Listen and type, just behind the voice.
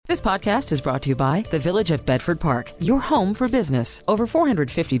This podcast is brought to you by the Village of Bedford Park, your home for business. Over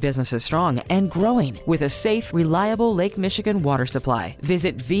 450 businesses strong and growing with a safe, reliable Lake Michigan water supply.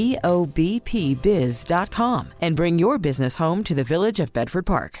 Visit VOBPBiz.com and bring your business home to the Village of Bedford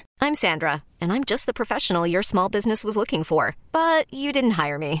Park. I'm Sandra, and I'm just the professional your small business was looking for. But you didn't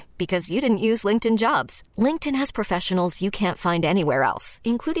hire me because you didn't use LinkedIn Jobs. LinkedIn has professionals you can't find anywhere else,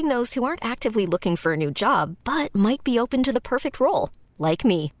 including those who aren't actively looking for a new job, but might be open to the perfect role, like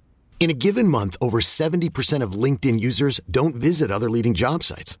me. In a given month, over 70% of LinkedIn users don't visit other leading job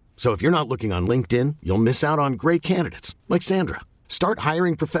sites. So if you're not looking on LinkedIn, you'll miss out on great candidates like Sandra. Start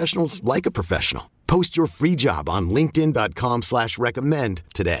hiring professionals like a professional. Post your free job on linkedin.com/recommend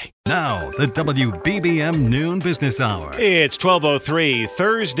today. Now, the WBBM Noon Business Hour. It's 12:03,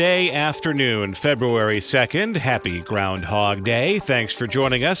 Thursday afternoon, February 2nd. Happy Groundhog Day. Thanks for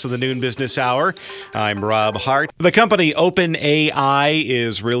joining us on the Noon Business Hour. I'm Rob Hart. The company OpenAI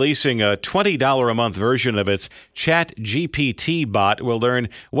is releasing a $20 a month version of its ChatGPT bot. We'll learn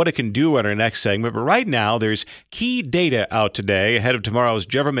what it can do in our next segment. But right now, there's key data out today ahead of tomorrow's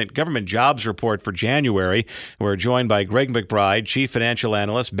government jobs report for January. We're joined by Greg McBride, Chief Financial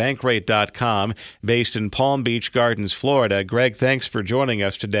Analyst, Bankrate.com, based in Palm Beach Gardens, Florida. Greg, thanks for joining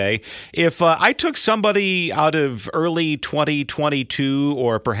us today. If I took somebody out of early 2022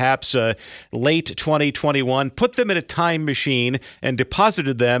 or perhaps late 2021, put them in a time machine and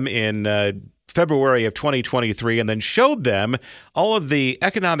deposited them in February of 2023 and then showed them all of the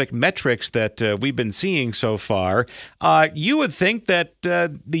economic metrics that we've been seeing so far, you would think that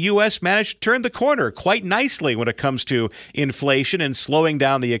the U.S. managed to turn the corner quite nicely when it comes to inflation and slowing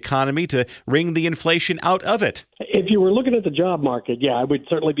down the economy to wring the inflation out of it. If you were looking at the job market, yeah, it would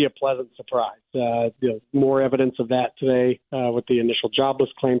certainly be a pleasant surprise. More evidence of that today with the initial jobless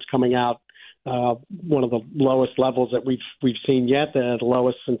claims coming out. One of the lowest levels that we've seen yet, the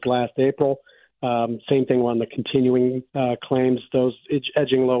lowest since last April. Same thing on the continuing claims, those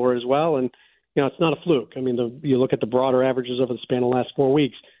edging lower as well. And, it's not a fluke. I mean, you look at the broader averages over the span of the last 4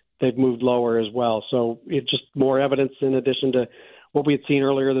 weeks, they've moved lower as well. So it's just more evidence in addition to what we had seen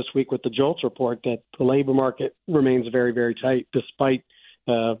earlier this week with the JOLTS report that the labor market remains very, very tight despite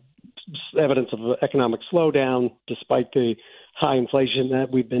evidence of economic slowdown, despite the high inflation that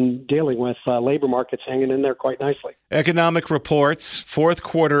we've been dealing with. Labor markets hanging in there quite nicely. Economic reports, fourth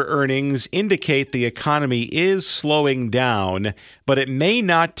quarter earnings indicate the economy is slowing down, but it may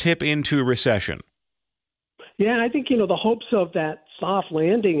not tip into recession. Yeah, I think, the hopes of that soft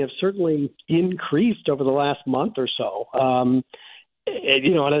landing have certainly increased over the last month or so. And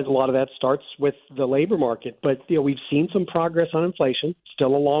a lot of that starts with the labor market. But, we've seen some progress on inflation,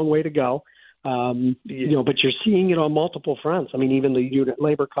 still a long way to go. But you're seeing it on multiple fronts. I mean, even the unit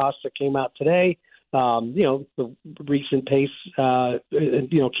labor costs that came out today, the recent pace,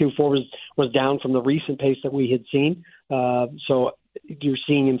 Q4 was down from the recent pace that we had seen. So you're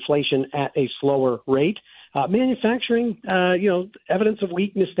seeing inflation at a slower rate. Manufacturing, evidence of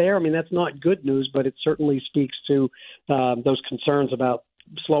weakness there. I mean, that's not good news, but it certainly speaks to those concerns about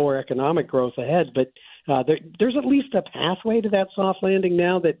slower economic growth ahead. But there's at least a pathway to that soft landing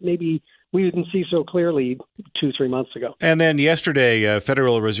now that maybe we didn't see so clearly 2-3 months ago. And then yesterday,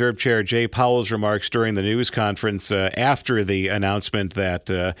 Federal Reserve Chair Jay Powell's remarks during the news conference after the announcement that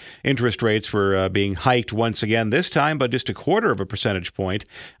interest rates were being hiked once again, this time by just 1/4 percentage point.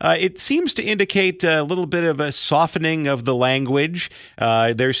 It seems to indicate a little bit of a softening of the language.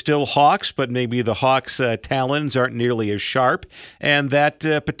 There's still hawks, but maybe the hawks' talons aren't nearly as sharp, and that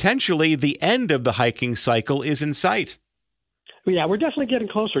potentially the end of the hiking cycle is in sight. Yeah, we're definitely getting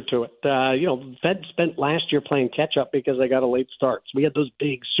closer to it. Fed spent last year playing catch up because they got a late start. So we had those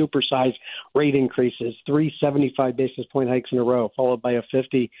big supersized rate increases, 3 75 basis point hikes in a row, followed by a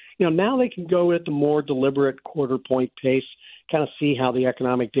 50. Now they can go at the more deliberate quarter point pace, kind of see how the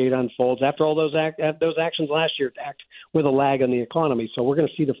economic data unfolds. After all those actions last year, to act with a lag on the economy. So we're going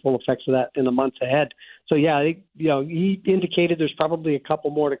to see the full effects of that in the months ahead. So yeah, he indicated there's probably a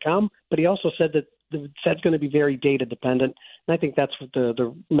couple more to come, but he also said that the Fed's going to be very data dependent. And I think that's what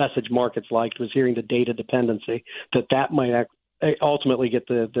the message markets liked, was hearing the data dependency, that might ultimately get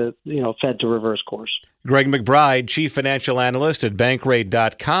the Fed to reverse course. Greg McBride, Chief Financial Analyst at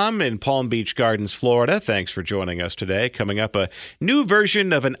Bankrate.com in Palm Beach Gardens, Florida. Thanks for joining us today. Coming up, a new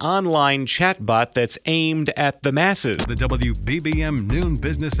version of an online chatbot that's aimed at the masses. The WBBM Noon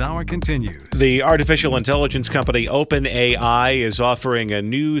Business Hour continues. The artificial intelligence company OpenAI is offering a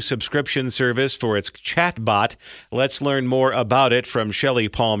new subscription service for its chatbot. Let's learn more about it from Shelley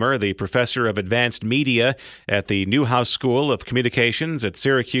Palmer, the professor of advanced media at the Newhouse School of Communications at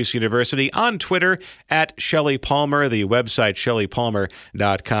Syracuse University, on Twitter at Shelley Palmer, the website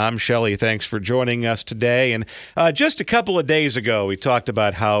shelleypalmer.com. Shelley, thanks for joining us today. And just a couple of days ago, we talked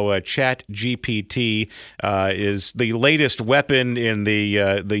about how ChatGPT is the latest weapon in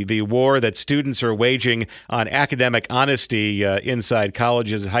the war that students are waging on academic honesty inside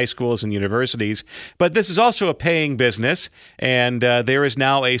colleges, high schools, and universities. But this is also a paying business, and there is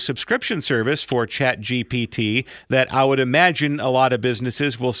now a subscription service for ChatGPT that I would imagine a lot of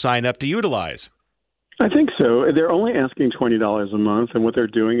businesses will sign up to utilize. I think so. They're only asking $20 a month, and what they're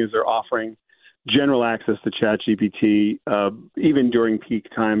doing is they're offering general access to ChatGPT. Even during peak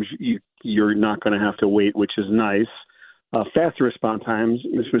times, you're not going to have to wait, which is nice. Faster response times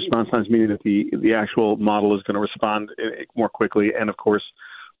meaning that the actual model is going to respond more quickly, and of course,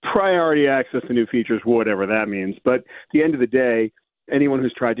 priority access to new features, whatever that means. But at the end of the day, anyone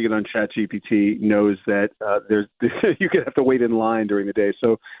who's tried to get on ChatGPT knows that you could have to wait in line during the day.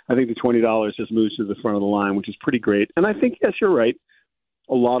 So I think the $20 just moves to the front of the line, which is pretty great. And I think, yes, you're right.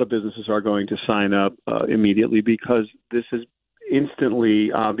 A lot of businesses are going to sign up immediately because this is instantly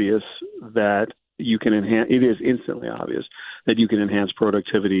obvious that you can enhance. It is instantly obvious that you can enhance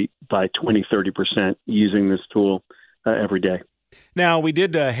productivity by 20-30% using this tool every day. Now, we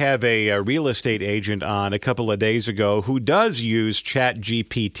did have a real estate agent on a couple of days ago who does use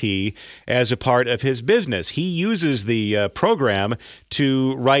ChatGPT as a part of his business. He uses the program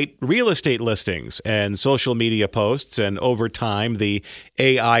to write real estate listings and social media posts, and over time, the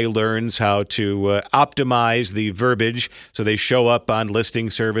AI learns how to optimize the verbiage so they show up on listing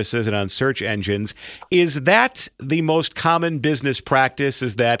services and on search engines. Is that the most common business practice?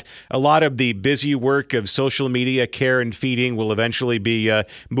 Is that a lot of the busy work of social media care and feeding will eventually be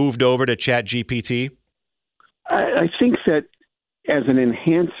moved over to ChatGPT? I think that as an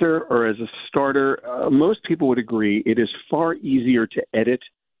enhancer or as a starter, most people would agree it is far easier to edit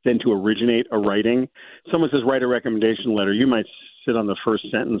than to originate a writing. Someone says, write a recommendation letter. You might sit on the first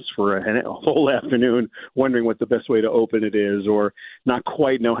sentence for a whole afternoon wondering what the best way to open it is, or not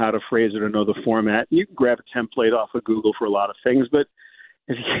quite know how to phrase it or know the format. You can grab a template off of Google for a lot of things, but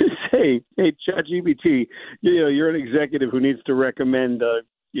if you say, hey, ChatGPT, you're an executive who needs to recommend, a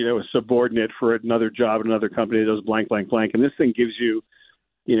subordinate for another job at another company that does blank, blank, blank, and this thing gives you,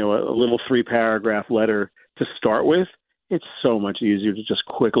 a little 3-paragraph letter to start with, it's so much easier to just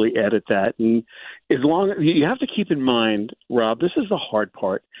quickly edit that. And as long as you have to keep in mind, Rob, this is the hard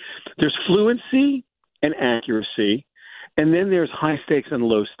part. There's fluency and accuracy, and then there's high stakes and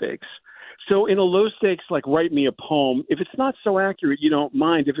low stakes. So in a low stakes, like write me a poem, if it's not so accurate, you don't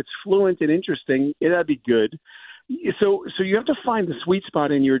mind. If it's fluent and interesting, that'd be good. So you have to find the sweet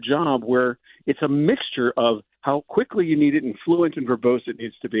spot in your job where it's a mixture of how quickly you need it and fluent and verbose it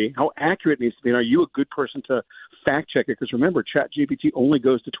needs to be, how accurate it needs to be, and are you a good person to fact check it? Because remember, ChatGPT only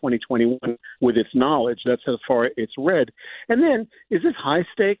goes to 2021 with its knowledge. That's how far it's read. And then, is this high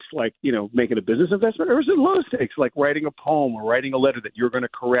stakes, like, making a business investment, or is it low stakes, like writing a poem or writing a letter that you're going to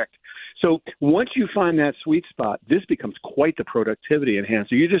correct? So once you find that sweet spot, this becomes quite the productivity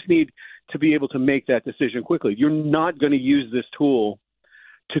enhancer. You just need to be able to make that decision quickly. You're not going to use this tool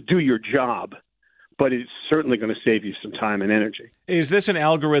to do your job, but it's certainly going to save you some time and energy. Is this an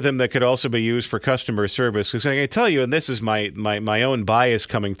algorithm that could also be used for customer service? Because I can tell you, and this is my own bias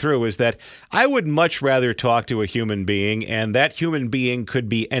coming through, is that I would much rather talk to a human being, and that human being could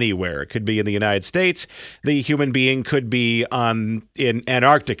be anywhere. It could be in the United States. The human being could be in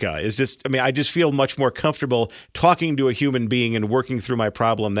Antarctica. I just feel much more comfortable talking to a human being and working through my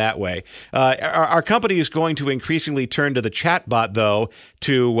problem that way. Our company is going to increasingly turn to the chatbot, though,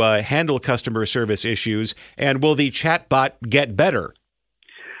 to handle customer service issues. And will the chatbot get better?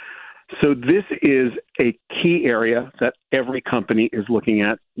 So this is a key area that every company is looking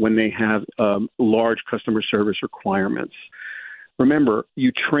at when they have large customer service requirements. Remember,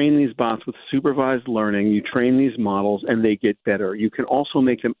 you train these bots with supervised learning, you train these models, and they get better. You can also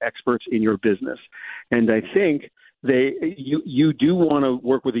make them experts in your business. And I think you do want to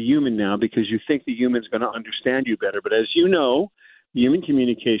work with a human now because you think the human's going to understand you better. But as you know, human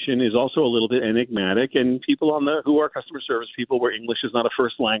communication is also a little bit enigmatic, and people who are customer service people where English is not a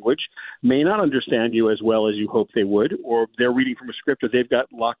first language may not understand you as well as you hope they would, or they're reading from a script or they've got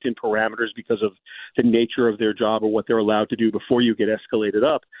locked in parameters because of the nature of their job or what they're allowed to do before you get escalated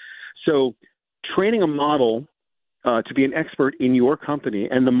up. So training a model to be an expert in your company,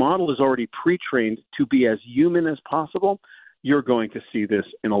 and the model is already pre-trained to be as human as possible, you're going to see this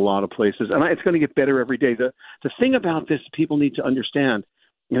in a lot of places. And it's going to get better every day. The thing about this people need to understand,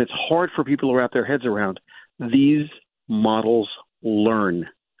 and it's hard for people to wrap their heads around, these models learn.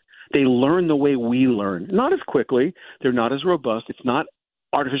 They learn the way we learn, not as quickly. They're not as robust. It's not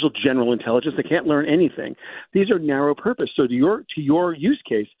artificial general intelligence. They can't learn anything. These are narrow purpose. So to your use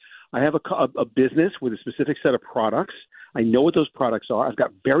case, I have a business with a specific set of products. I know what those products are. I've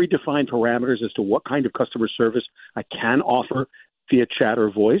got very defined parameters as to what kind of customer service I can offer via chat or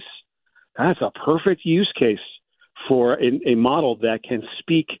voice. That's a perfect use case for a model that can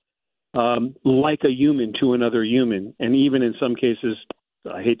speak like a human to another human, and even in some cases,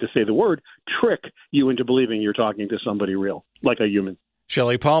 I hate to say the word, trick you into believing you're talking to somebody real, like a human.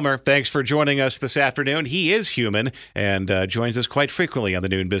 Shelley Palmer, thanks for joining us this afternoon. He is human and joins us quite frequently on the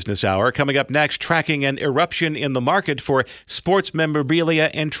Noon Business Hour. Coming up next, tracking an eruption in the market for sports memorabilia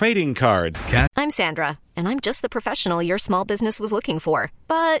and trading cards. I'm Sandra, and I'm just the professional your small business was looking for.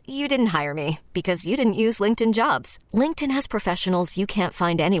 But you didn't hire me because you didn't use LinkedIn Jobs. LinkedIn has professionals you can't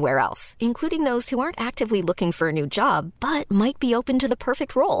find anywhere else, including those who aren't actively looking for a new job, but might be open to the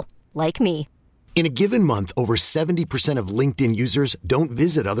perfect role, like me. In a given month, over 70% of LinkedIn users don't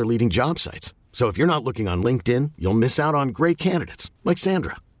visit other leading job sites. So if you're not looking on LinkedIn, you'll miss out on great candidates like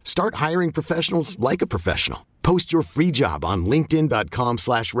Sandra. Start hiring professionals like a professional. Post your free job on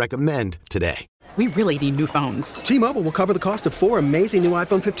linkedin.com/recommend today. We really need new phones. T-Mobile will cover the cost of 4 amazing new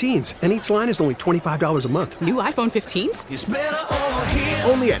iPhone 15s, and each line is only $25 a month. New iPhone 15s? It's better over here.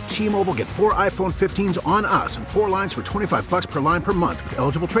 Only at T-Mobile, get 4 iPhone 15s on us and 4 lines for $25 per line per month with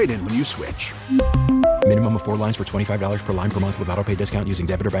eligible trade-in when you switch. Minimum of 4 lines for $25 per line per month with autopay discount using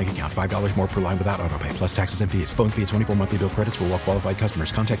debit or bank account. $5 more per line without autopay, plus taxes and fees. Phone fee at 24 monthly bill credits for well-qualified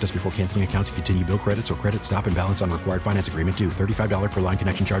customers. Contact us before canceling account to continue bill credits or credit stop and balance on required finance agreement due. $35 per line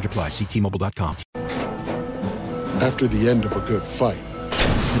connection charge applies. See T-Mobile.com. After the end of a good fight,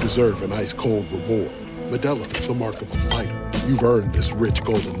 you deserve an ice-cold reward. Modelo is the mark of a fighter. You've earned this rich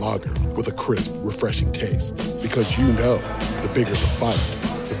golden lager with a crisp, refreshing taste. Because you know, the bigger the fight,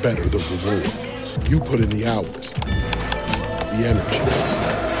 the better the reward. You put in the hours, the energy,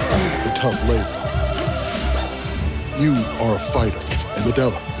 the tough labor. You are a fighter, and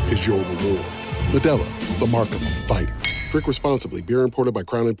Modelo is your reward. Modelo, the mark of a fighter. Drink responsibly. Beer imported by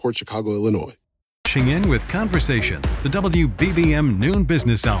Crown Imports, Chicago, Illinois. In with conversation. The WBBM Noon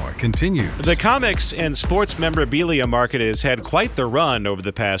Business Hour continues. The comics and sports memorabilia market has had quite the run over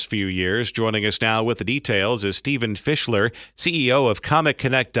the past few years. Joining us now with the details is Stephen Fischler, CEO of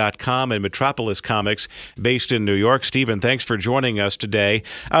ComicConnect.com and Metropolis Comics, based in New York. Stephen, thanks for joining us today.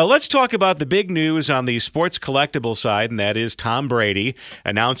 Let's talk about the big news on the sports collectible side, and that is Tom Brady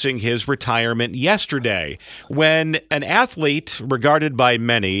announcing his retirement yesterday. When an athlete regarded by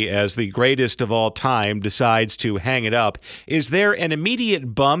many as the greatest of all time decides to hang it up, is there an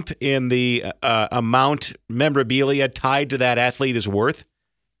immediate bump in the amount memorabilia tied to that athlete is worth?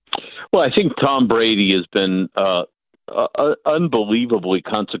 Well, I think Tom Brady has been unbelievably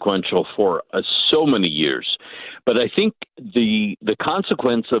consequential for so many years. But I think the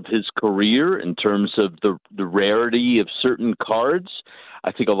consequence of his career in terms of the rarity of certain cards,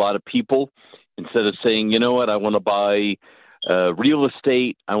 I think a lot of people, instead of saying, you know what, I want to buy real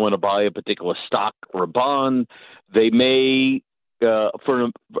estate, I want to buy a particular stock or a bond, they may,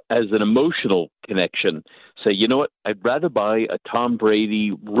 as an emotional connection, say, you know what, I'd rather buy a Tom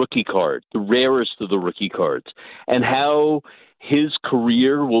Brady rookie card, the rarest of the rookie cards. And how his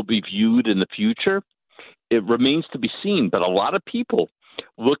career will be viewed in the future, it remains to be seen. But a lot of people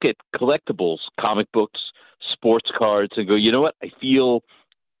look at collectibles, comic books, sports cards, and go, you know what, I feel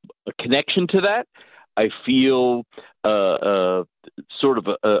a connection to that. I feel sort of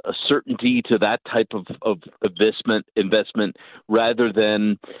a certainty to that type of investment rather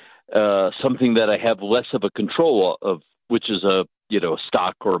than something that I have less of a control of, which is a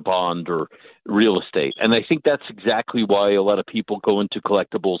stock or a bond or real estate. And I think that's exactly why a lot of people go into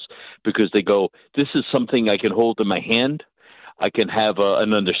collectibles, because they go, this is something I can hold in my hand, I can have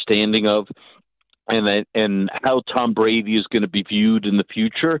an understanding of, and how Tom Brady is going to be viewed in the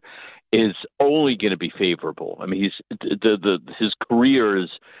future is only going to be favorable. I mean, his career is,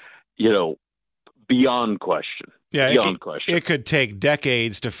 beyond question. Yeah, it could take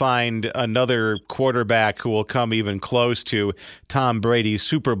decades to find another quarterback who will come even close to Tom Brady's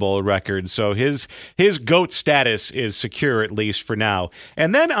Super Bowl record. So his GOAT status is secure, at least for now.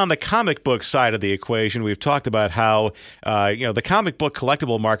 And then on the comic book side of the equation, we've talked about how the comic book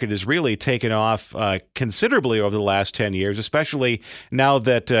collectible market has really taken off considerably over the last 10 years, especially now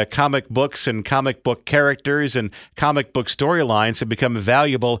that comic books and comic book characters and comic book storylines have become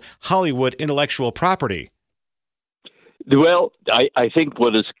valuable Hollywood intellectual property. Well, I think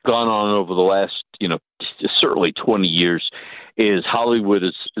what has gone on over the last, certainly 20 years is Hollywood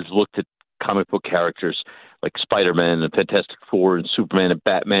has looked at comic book characters like Spider-Man and Fantastic Four and Superman and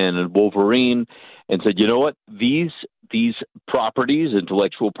Batman and Wolverine, and said, you know what, these properties,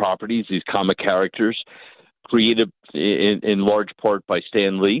 intellectual properties, these comic characters, created in large part by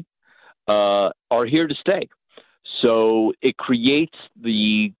Stan Lee, are here to stay. So it creates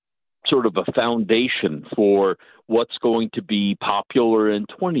the sort of a foundation for what's going to be popular in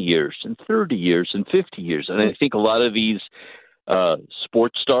 20 years and 30 years and 50 years. And I think a lot of these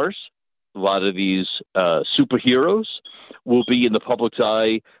sports stars, a lot of these superheroes will be in the public's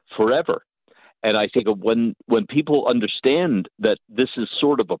eye forever. And I think when people understand that this is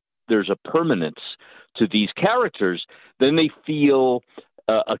sort of there's a permanence to these characters, then they feel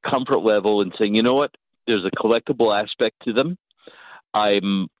a comfort level in saying, you know what, there's a collectible aspect to them.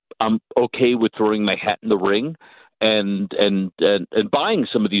 I'm okay with throwing my hat in the ring and buying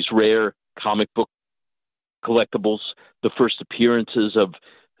some of these rare comic book collectibles, the first appearances of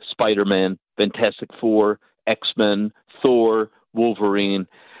Spider-Man, Fantastic Four, X-Men, Thor, Wolverine.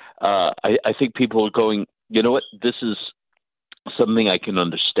 I think people are going, you know what, this is something I can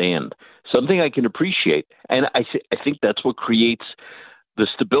understand, something I can appreciate. And I think that's what creates the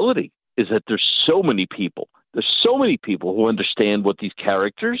stability, is that there's so many people who understand what these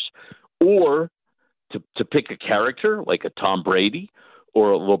characters, or to pick a character like a Tom Brady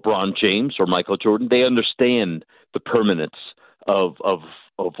or a LeBron James or Michael Jordan, they understand the permanence of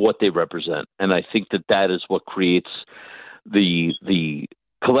what they represent. And I think that is what creates the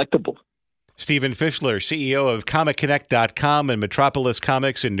collectible. Stephen Fischler, CEO of ComicConnect.com and Metropolis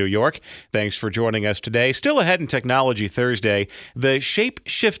Comics in New York. Thanks for joining us today. Still ahead in Technology Thursday, the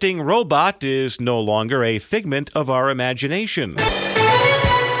shape-shifting robot is no longer a figment of our imagination.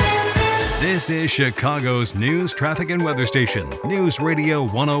 This is Chicago's news, traffic, and weather station, News Radio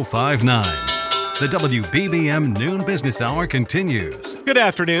 105.9. The WBBM Noon Business Hour continues. Good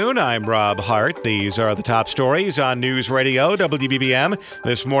afternoon. I'm Rob Hart. These are the top stories on News Radio WBBM.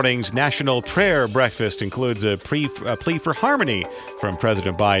 This morning's National Prayer Breakfast includes a plea for harmony from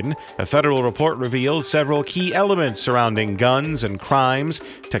President Biden. A federal report reveals several key elements surrounding guns and crimes.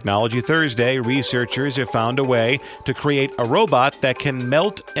 Technology Thursday, researchers have found a way to create a robot that can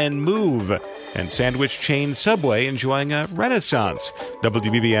melt and move. And sandwich chain Subway enjoying a renaissance.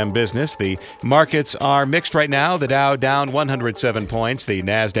 WBBM Business, the markets are mixed right now. The Dow down 107 points. The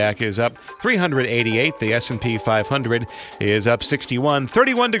NASDAQ is up 388. The S&P 500 is up 61.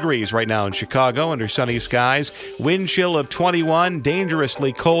 31 degrees right now in Chicago under sunny skies. Wind chill of 21.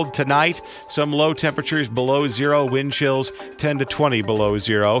 Dangerously cold tonight. Some low temperatures below zero. Wind chills 10 to 20 below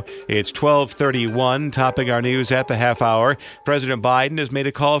zero. It's 12:31. Topping our news at the half hour. President Biden has made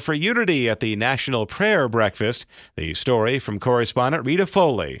a call for unity at the National Prayer Breakfast. The story from correspondent Rita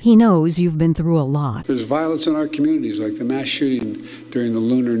Foley. He knows you've been through a lot. There's violence in our communities, like the mass shooting during the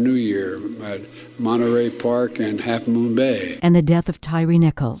Lunar New Year at Monterey Park and Half Moon Bay. And the death of Tyree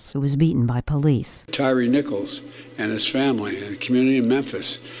Nichols, who was beaten by police. Tyree Nichols and his family and the community in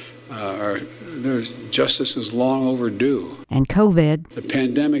Memphis, their justice is long overdue. And COVID. The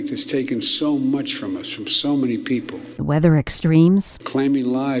pandemic has taken so much from us, from so many people. The weather extremes. Claiming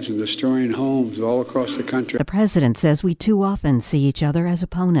lives and destroying homes all across the country. The president says we too often see each other as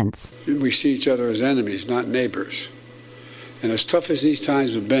opponents. We see each other as enemies, not neighbors. And as tough as these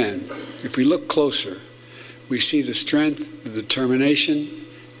times have been, if we look closer, we see the strength, the determination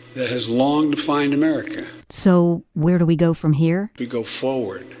that has long defined America. So where do we go from here? We go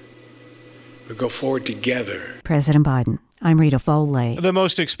forward. We go forward together. President Biden. I'm Rita Foley. The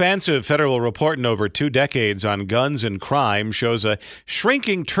most expansive federal report in over 2 decades on guns and crime shows a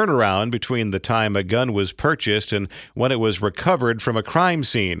shrinking turnaround between the time a gun was purchased and when it was recovered from a crime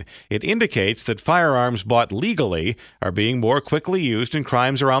scene. It indicates that firearms bought legally are being more quickly used in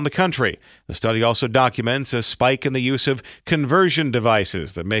crimes around the country. The study also documents a spike in the use of conversion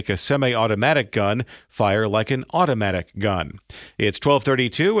devices that make a semi-automatic gun fire like an automatic gun. It's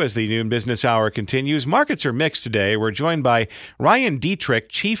 12:32 as the Noon Business Hour continues. Markets are mixed today. We're joined by Ryan Dietrich,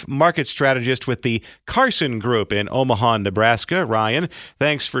 Chief Market Strategist with the Carson Group in Omaha, Nebraska. Ryan,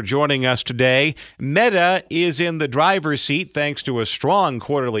 thanks for joining us today. Meta is in the driver's seat thanks to a strong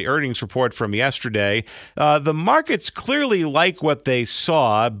quarterly earnings report from yesterday. The markets clearly like what they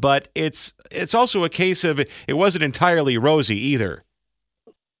saw, but it's also a case of it wasn't entirely rosy either.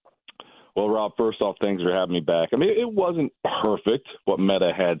 Well, Rob, first off, thanks for having me back. I mean, it wasn't perfect what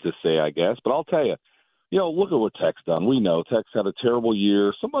Meta had to say, I guess, but I'll tell you, look at what Tech's done. We know Tech's had a terrible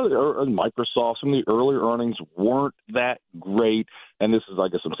year. Microsoft, some of the early earnings weren't that great. And this is, I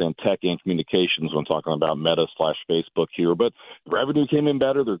guess I'm saying Tech and communications when talking about Meta/Facebook here. But revenue came in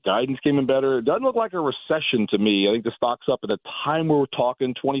better. Their guidance came in better. It doesn't look like a recession to me. I think the stock's up at a time where we're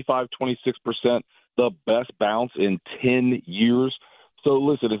talking 25, 26%, the best bounce in 10 years. So,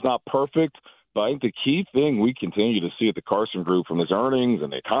 listen, it's not perfect. But I think the key thing we continue to see at the Carson Group from this earnings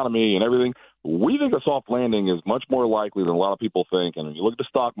and the economy and everything, we think a soft landing is much more likely than a lot of people think. And when you look at the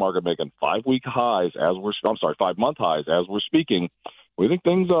stock market making 5-month highs as we're speaking, we think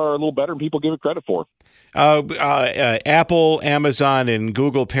things are a little better than people give it credit for. Apple, Amazon, and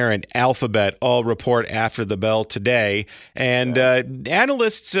Google parent Alphabet all report after the bell today. And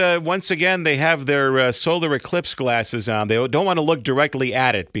analysts, once again, they have their solar eclipse glasses on. They don't want to look directly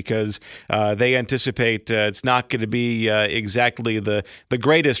at it because they anticipate it's not going to be exactly the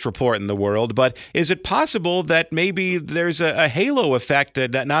greatest report in the world. But is it possible that maybe there's a halo effect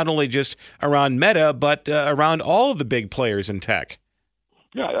that not only just around Meta, but around all of the big players in tech?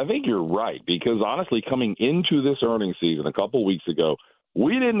 Yeah, I think you're right, because honestly, coming into this earnings season a couple weeks ago,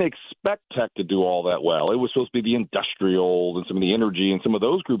 we didn't expect tech to do all that well. It was supposed to be the industrial and some of the energy and some of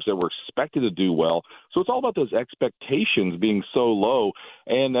those groups that were expected to do well. So it's all about those expectations being so low.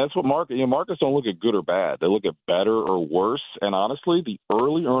 And that's what markets don't look at good or bad. They look at better or worse. And honestly, the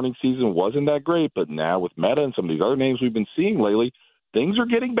early earnings season wasn't that great. But now with Meta and some of these other names we've been seeing lately, things are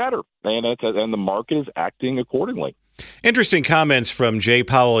getting better. And the market is acting accordingly. Interesting comments from Jay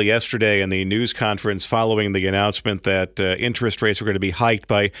Powell yesterday in the news conference following the announcement that interest rates were going to be hiked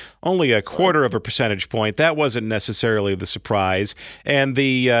by only 1/4 of a percentage point. That wasn't necessarily the surprise. And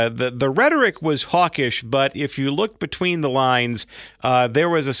the rhetoric was hawkish, but if you look between the lines, there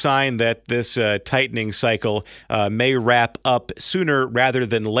was a sign that this tightening cycle may wrap up sooner rather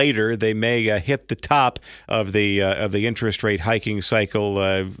than later. They may hit the top of the interest rate hiking cycle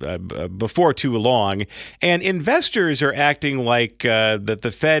before too long. And investors are acting like that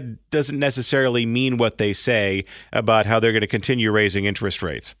the Fed doesn't necessarily mean what they say about how they're going to continue raising interest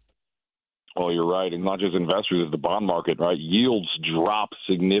rates. Oh, you're right. And not just investors, the bond market, right? Yields dropped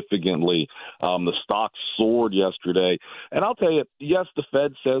significantly. The stock soared yesterday. And I'll tell you, yes, the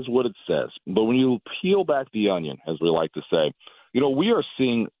Fed says what it says. But when you peel back the onion, as we like to say, we are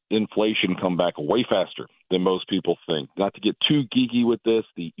seeing inflation come back way faster than most people think. Not to get too geeky with this,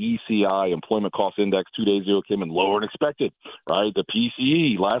 the ECI, Employment Cost Index, 2 days ago came in lower than expected, right? The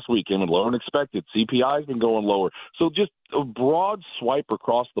PCE last week came in lower than expected. CPI has been going lower. So just a broad swipe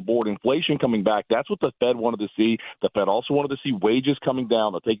across the board, inflation coming back. That's what the Fed wanted to see. The Fed also wanted to see wages coming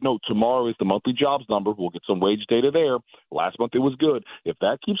down. Now, take note, tomorrow is the monthly jobs number. We'll get some wage data there. Last month it was good. If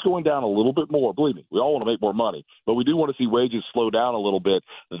that keeps going down a little bit more, believe me, we all want to make more money, but we do want to see wages slow down a little bit.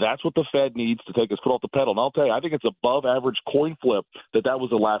 That's what the Fed needs to take us foot off the pedal. And I'll tell you, I think it's above average coin flip that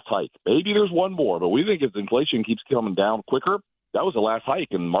was the last hike. Maybe there's one more, but we think if inflation keeps coming down quicker, that was the last hike,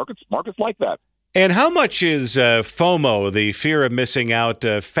 and markets like that. And how much is FOMO, the fear of missing out,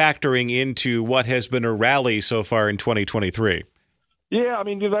 factoring into what has been a rally so far in 2023? Yeah, I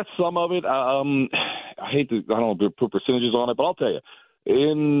mean, that's some of it. I don't put percentages on it, but I'll tell you.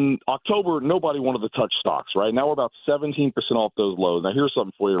 In October, nobody wanted to touch stocks, right? Now we're about 17% off those lows. Now, here's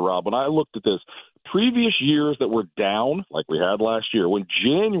something for you, Rob. When I looked at this, previous years that were down, like we had last year, when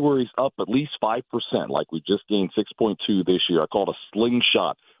January's up at least 5%, like we just gained 6.2 this year, I call it a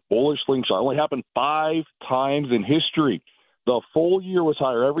slingshot, bullish slingshot. It only happened 5 times in history. The full year was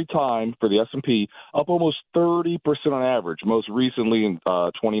higher every time for the S&P, up almost 30% on average, most recently in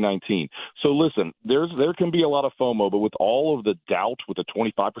 2019. So listen, there can be a lot of FOMO, but with all of the doubt with the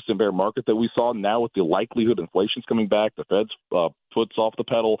 25% bear market that we saw, now with the likelihood inflation's coming back, the Fed's foot's off the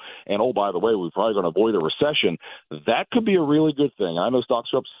pedal, and oh, by the way, we're probably going to avoid a recession, that could be a really good thing. I know stocks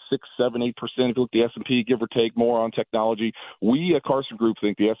are up 6, 7, 8%. If you look at the S&P, give or take more on technology. We at Carson Group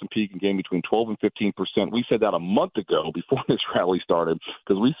think the S&P can gain between 12 and 15%. We said that a month ago before this rally started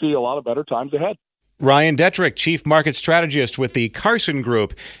because we see a lot of better times ahead. Ryan Detrick, Chief Market Strategist with the Carson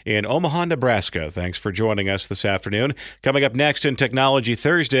Group in Omaha, Nebraska. Thanks for joining us this afternoon. Coming up next in Technology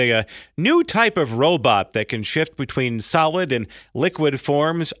Thursday, a new type of robot that can shift between solid and liquid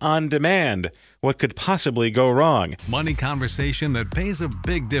forms on demand. What could possibly go wrong? Money conversation that pays a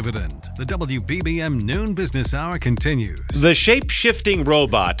big dividend. The WBBM Noon Business Hour continues. The shape-shifting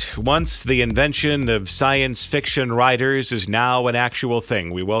robot, once the invention of science fiction writers, is now an actual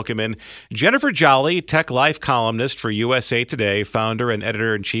thing. We welcome in Jennifer Jolly, Tech Life columnist for USA Today, founder and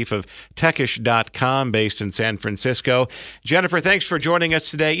editor-in-chief of Techish.com, based in San Francisco. Jennifer, thanks for joining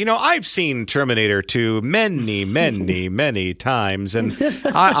us today. You know, I've seen Terminator 2 many times, and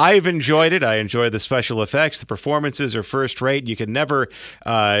I've enjoyed it. I enjoyed enjoy the special effects. The performances are first rate. You can never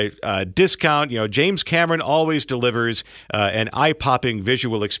discount. James Cameron always delivers an eye-popping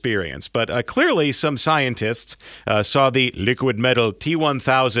visual experience. But clearly, some scientists saw the liquid metal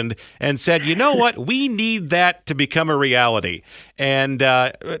T1000 and said, you know what? We need that to become a reality. And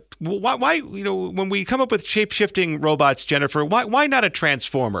why, when we come up with shape-shifting robots, Jennifer, why not a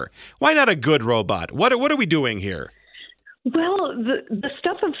transformer? Why not a good robot? What are we doing here? Well, the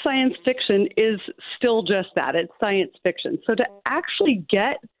stuff of science fiction is still just that. It's science fiction. So to actually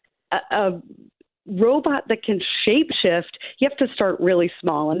get a robot that can shapeshift, you have to start really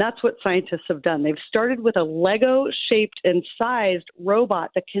small. And that's what scientists have done. They've started with a Lego-shaped and sized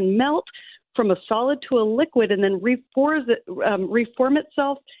robot that can melt from a solid to a liquid and then reform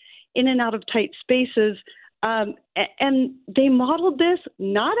itself in and out of tight spaces. And they modeled this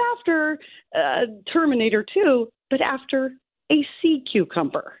not after Terminator 2, but after a sea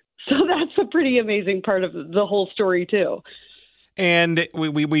cucumber. So that's a pretty amazing part of the whole story, too. And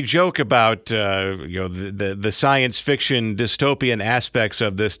we joke about the science fiction dystopian aspects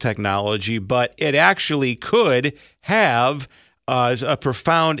of this technology, but it actually could have a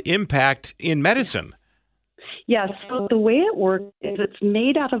profound impact in medicine. Yeah, so the way it works is it's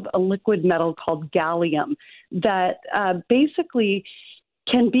made out of a liquid metal called gallium that basically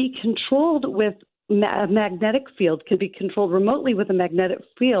can be controlled with a magnetic field, can be controlled remotely with a magnetic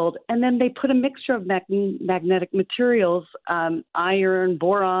field, and then they put a mixture of magnetic materials, iron,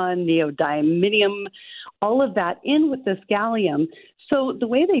 boron, neodymium, all of that in with this gallium. So the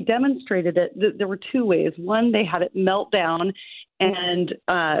way they demonstrated it, there were two ways. One, they had it melt down and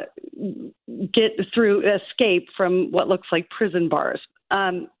escape from what looks like prison bars.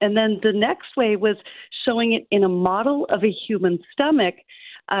 And then the next way was showing it in a model of a human stomach,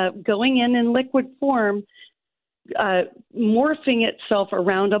 going in liquid form, morphing itself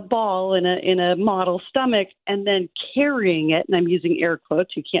around a ball in a model stomach, and then carrying it. And I'm using air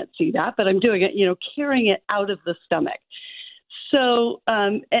quotes. You can't see that, but I'm doing it. Carrying it out of the stomach. So,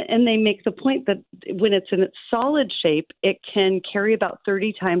 and they make the point that when it's in its solid shape, it can carry about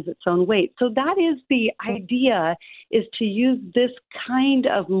 30 times its own weight. So that is the idea, is to use this kind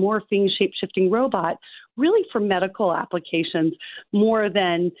of morphing, shape-shifting robot really for medical applications more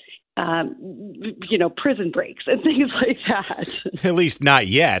than, prison breaks and things like that. At least not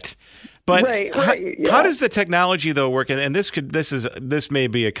yet. But right, how does the technology, though, work? And this may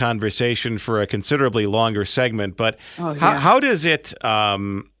be a conversation for a considerably longer segment. But how does it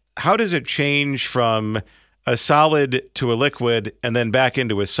change from a solid to a liquid and then back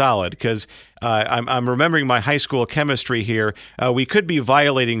into a solid? Because I'm remembering my high school chemistry here. We could be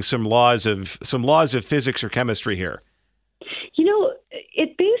violating some laws of physics or chemistry here.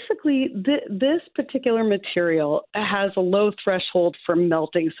 It basically, this particular material has a low threshold for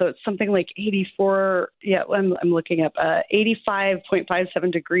melting. So it's something like 84, I'm looking up,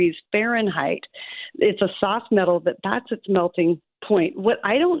 85.57 degrees Fahrenheit. It's a soft metal that's its melting point. What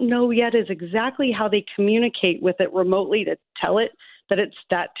I don't know yet is exactly how they communicate with it remotely to tell it that it's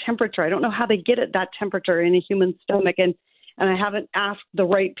that temperature. I don't know how they get it that temperature in a human stomach. And I haven't asked the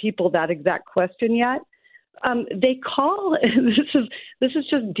right people that exact question yet. They call this is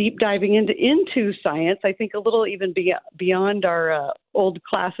just deep diving into science. I think a little even beyond our old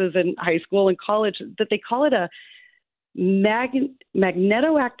classes in high school and college, that they call it a magnetoactive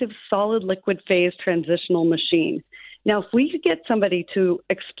solid liquid phase transitional machine. Now, if we could get somebody to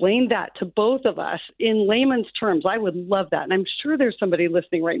explain that to both of us in layman's terms, I would love that. And I'm sure there's somebody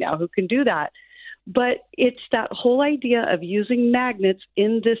listening right now who can do that. But it's that whole idea of using magnets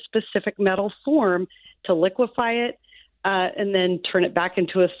in this specific metal form to liquefy it and then turn it back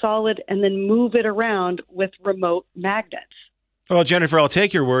into a solid and then move it around with remote magnets. Well, Jennifer, I'll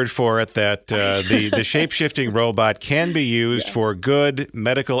take your word for it that the shape-shifting robot can be used for good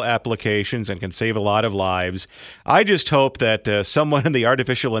medical applications and can save a lot of lives. I just hope that someone in the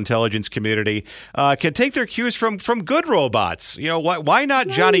artificial intelligence community can take their cues from good robots. Why not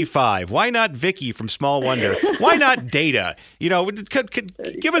Johnny Five? Why not Vicky from Small Wonder? Why not Data?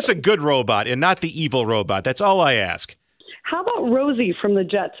 Give us a good robot and not the evil robot. That's all I ask. How about Rosie from the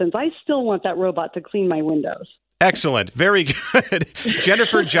Jetsons? I still want that robot to clean my windows. Excellent. Very good.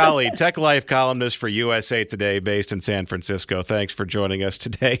 Jennifer Jolly, Tech Life columnist for USA Today, based in San Francisco. Thanks for joining us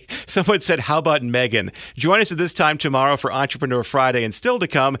today. Someone said, how about Megan? Join us at this time tomorrow for Entrepreneur Friday. And still to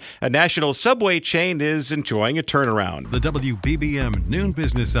come, a national subway chain is enjoying a turnaround. The WBBM Noon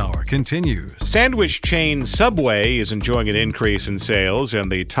Business Hour continues. Sandwich chain Subway is enjoying an increase in sales,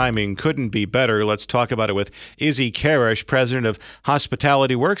 and the timing couldn't be better. Let's talk about it with Izzy Karish, president of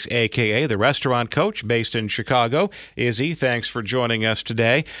Hospitality Works, a.k.a. the restaurant coach based in Chicago. Chicago. Izzy, thanks for joining us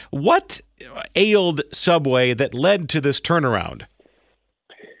today. What ailed Subway that led to this turnaround?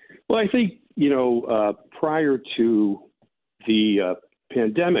 Well, I think, prior to the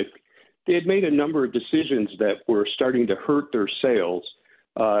pandemic, they had made a number of decisions that were starting to hurt their sales,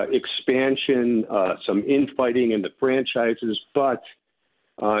 expansion, some infighting in the franchises. But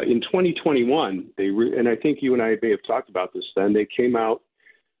in 2021, and I think you and I may have talked about this then, they came out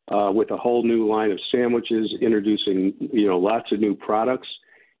with a whole new line of sandwiches, introducing, lots of new products.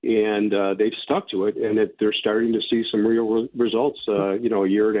 And they've stuck to it, and they're starting to see some real results, a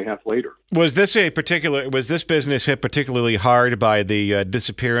year and a half later. Was this business hit particularly hard by the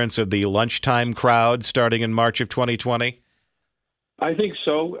disappearance of the lunchtime crowd starting in March of 2020? I think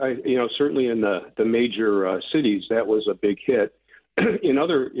so. Certainly in the major cities, that was a big hit. In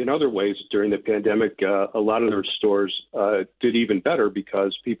other ways, during the pandemic, a lot of their stores did even better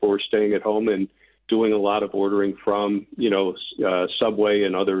because people were staying at home and doing a lot of ordering from, Subway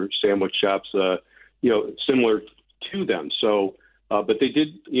and other sandwich shops, similar to them. So, but they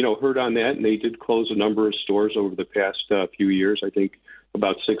did, hurt on that, and they did close a number of stores over the past few years. I think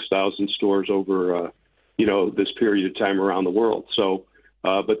about 6,000 stores over, this period of time around the world. So,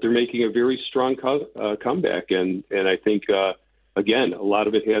 but they're making a very strong comeback, and I think, again, a lot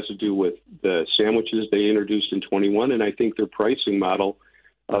of it has to do with the sandwiches they introduced in 21, and I think their pricing model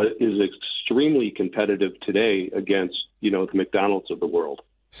is extremely competitive today against, the McDonald's of the world.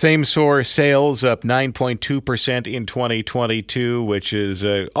 Same-store sales up 9.2% in 2022, which is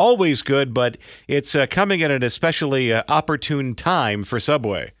always good, but it's coming at an especially opportune time for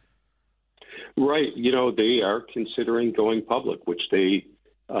Subway. Right. They are considering going public, which they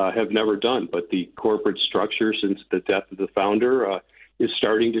have never done. But the corporate structure since the death of the founder is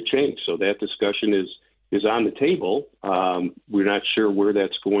starting to change. So that discussion is on the table. We're not sure where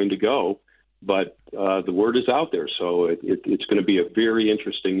that's going to go, but the word is out there. So it's going to be a very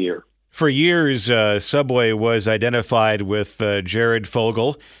interesting year. For years, Subway was identified with Jared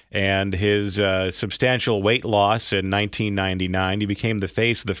Fogle and his substantial weight loss in 1999. He became the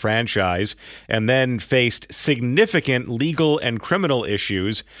face of the franchise and then faced significant legal and criminal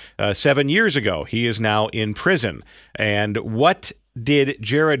issues 7 years ago. He is now in prison. And what did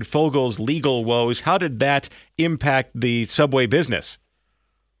Jared Fogle's legal woes, how did that impact the Subway business?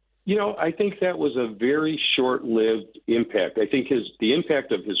 I think that was a very short-lived impact. I think the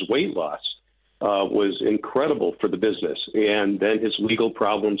impact of his weight loss was incredible for the business. And then his legal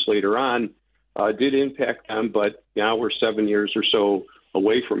problems later on did impact them, but now we're 7 years or so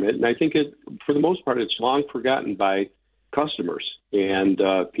away from it. And I think for the most part, it's long forgotten by customers. And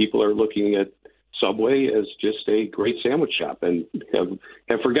people are looking at Subway as just a great sandwich shop and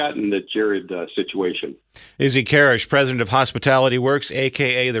have forgotten the Jared situation. Izzy Karish, president of Hospitality Works,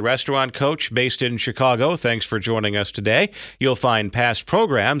 a.k.a. The Restaurant Coach, based in Chicago. Thanks for joining us today. You'll find past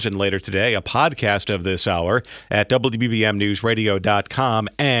programs and later today a podcast of this hour at WBBMNewsRadio.com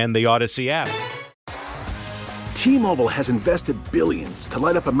and the Odyssey app. T-Mobile has invested billions to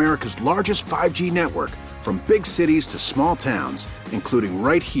light up America's largest 5G network, from big cities to small towns, including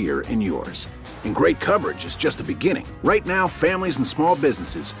right here in yours. And great coverage is just the beginning. Right now, families and small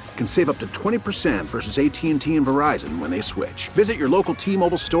businesses can save up to 20% versus AT&T and Verizon when they switch. Visit your local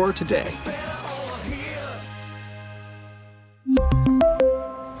T-Mobile store today.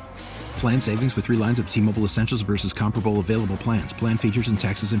 Plan savings with 3 lines of T-Mobile Essentials versus comparable available plans. Plan features and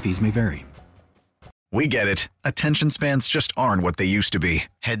taxes and fees may vary. We get it. Attention spans just aren't what they used to be.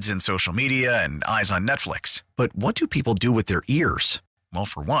 Heads in social media and eyes on Netflix. But what do people do with their ears? Well,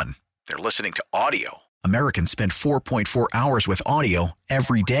 for one, they're listening to audio. Americans spend 4.4 hours with audio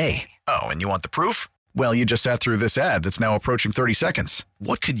every day. Oh, and you want the proof? Well, you just sat through this ad that's now approaching 30 seconds.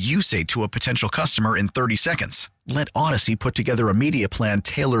 What could you say to a potential customer in 30 seconds? Let Odyssey put together a media plan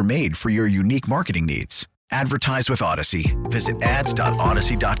tailor-made for your unique marketing needs. Advertise with Odyssey. Visit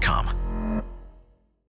ads.odyssey.com.